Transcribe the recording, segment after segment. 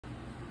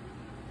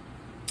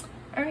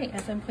All right,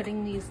 as I'm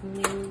putting these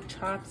new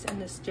tops in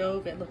the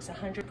stove, it looks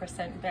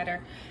 100%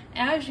 better.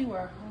 As you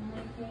are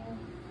homemaking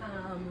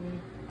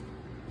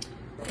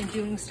and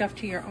doing stuff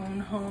to your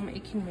own home,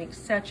 it can make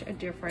such a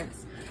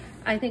difference.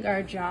 I think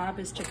our job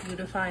is to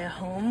beautify a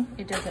home.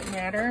 It doesn't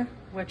matter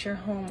what your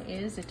home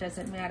is. It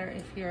doesn't matter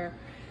if you're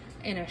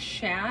in a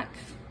shack.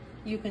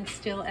 You can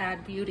still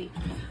add beauty.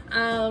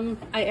 I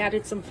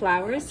added some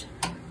flowers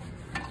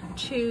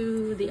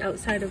to the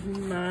outside of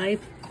my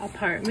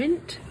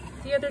apartment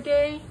the other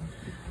day.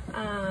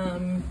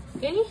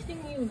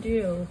 Anything you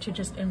do to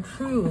just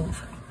improve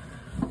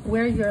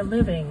where you're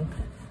living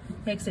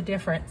makes a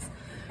difference.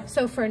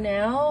 So for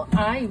now,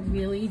 I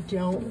really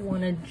don't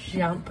want to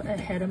jump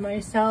ahead of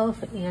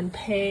myself and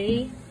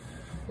pay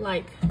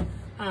like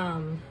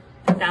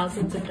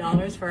thousands of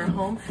dollars for a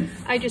home.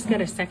 I just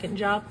got a second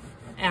job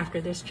after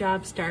this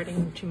job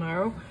starting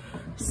tomorrow,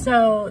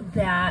 so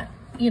that,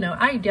 you know,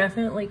 I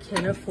definitely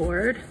can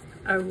afford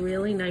a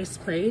really nice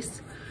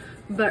place.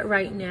 But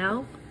right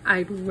now,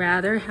 I'd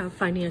rather have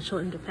financial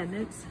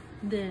independence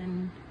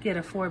than get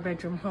a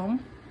 4-bedroom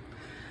home.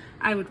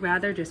 I would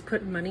rather just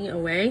put money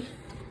away,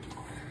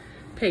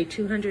 pay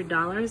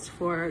 $200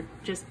 for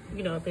just,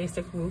 you know, a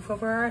basic roof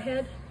over our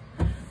head.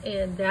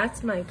 And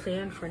that's my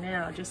plan for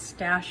now, just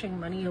stashing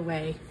money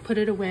away. Put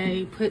it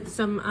away, put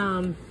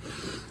some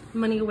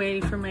money away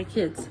for my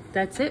kids.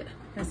 That's it.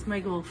 That's my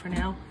goal for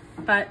now.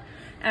 But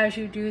as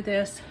you do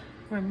this,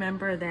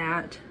 remember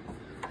that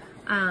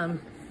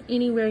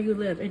anywhere you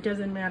live, it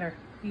doesn't matter.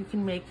 You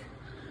can make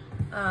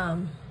a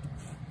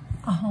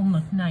home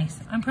look nice.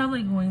 I'm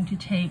probably going to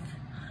take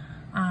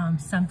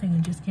something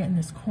and just get in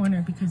this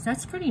corner because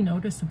that's pretty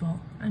noticeable.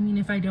 I mean,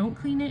 if I don't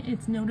clean it,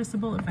 it's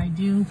noticeable. If I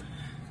do,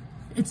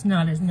 it's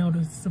not as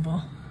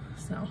noticeable.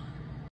 So